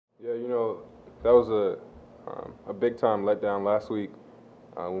know, that was a big time letdown last week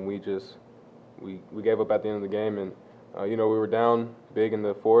when we gave up at the end of the game, and you know, we were down big in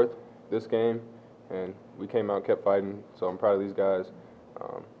the fourth this game, and we came out and kept fighting. So I'm proud of these guys,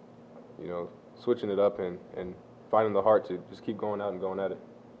 you know, switching it up and finding the heart to just keep going out and going at it.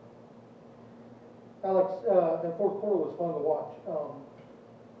 Alex, the fourth quarter was fun to watch,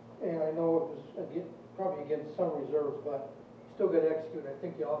 and I know it was probably against some reserves, but still got to execute. I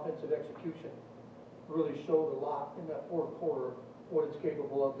think the offensive execution really showed a lot in that fourth quarter, what it's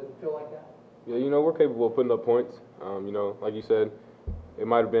capable of. Did it feel like that? Yeah, you know, we're capable of putting up points. You know, like you said, it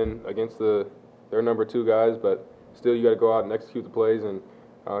might have been against their number 2 guys, but still you got to go out and execute the plays, and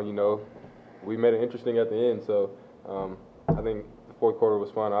you know, we made it interesting at the end. So I think the fourth quarter was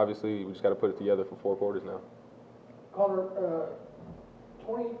fun. Obviously, we just got to put it together for 4 quarters now. Conor,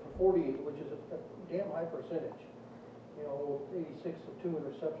 20 for 48, which is a damn high percentage. You know, 86 of 2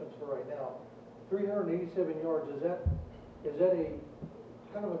 interceptions for right now. 387 yards. Is that a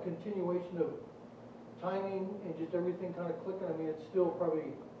kind of a continuation of timing and just everything kind of clicking? I mean, it's still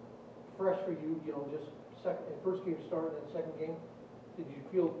probably fresh for you. You know, just first game started and second game. Did you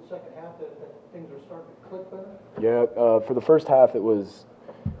feel the second half that things are starting to click better? Yeah, for the first half it was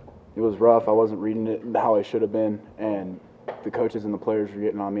rough. I wasn't reading it how I should have been, and the coaches and the players were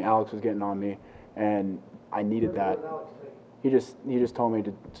getting on me. Alex was getting on me, and I needed that. He just told me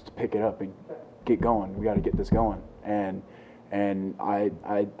to pick it up and get going. We got to get this going, and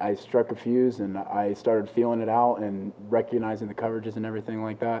I struck a fuse, and I started feeling it out and recognizing the coverages and everything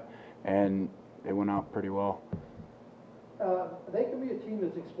like that, and it went out pretty well. They can be a team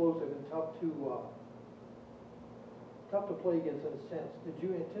that's explosive and tough to play against in a sense. Did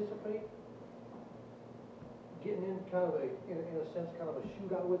you anticipate getting in kind of in a sense, kind of a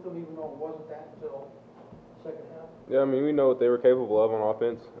shootout with them, even though it wasn't that until the second half? Yeah, I mean, we know what they were capable of on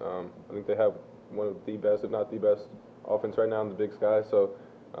offense. I think they have one of the best, if not the best, offense right now in the Big Sky. So,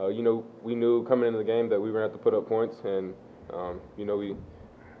 you know, we knew coming into the game that we were going to have to put up points, and you know,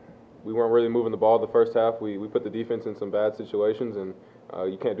 we weren't really moving the ball the first half. We put the defense in some bad situations, and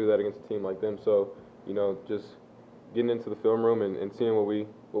you can't do that against a team like them. So, you know, just getting into the film room and seeing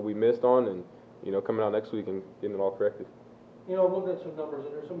what we missed on, and you know, coming out next week and getting it all corrected. You know, looking at some numbers,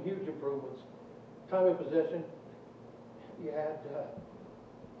 and there's some huge improvements. Time of possession, you had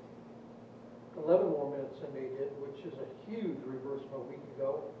 11 more minutes than they did, which is a huge reverse from a week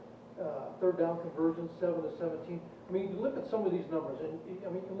ago. Third down conversion, 7 to 17. I mean, you look at some of these numbers, and I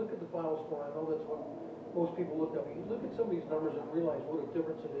mean, you look at the final score. I know that's what most people look at. You look at some of these numbers and realize what a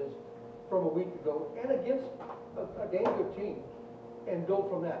difference it is from a week ago and against a damn good team, and build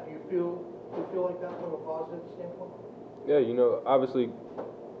from that. Do you feel like that from a positive standpoint? Yeah, you know, obviously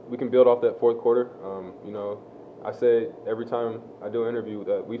we can build off that fourth quarter. You know, I say every time I do an interview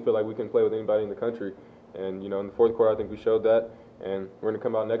that we feel like we can play with anybody in the country, and you know, in the fourth quarter I think we showed that. And we're going to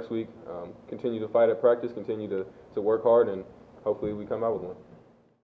come out next week, continue to fight at practice, continue to work hard, and hopefully we come out with one.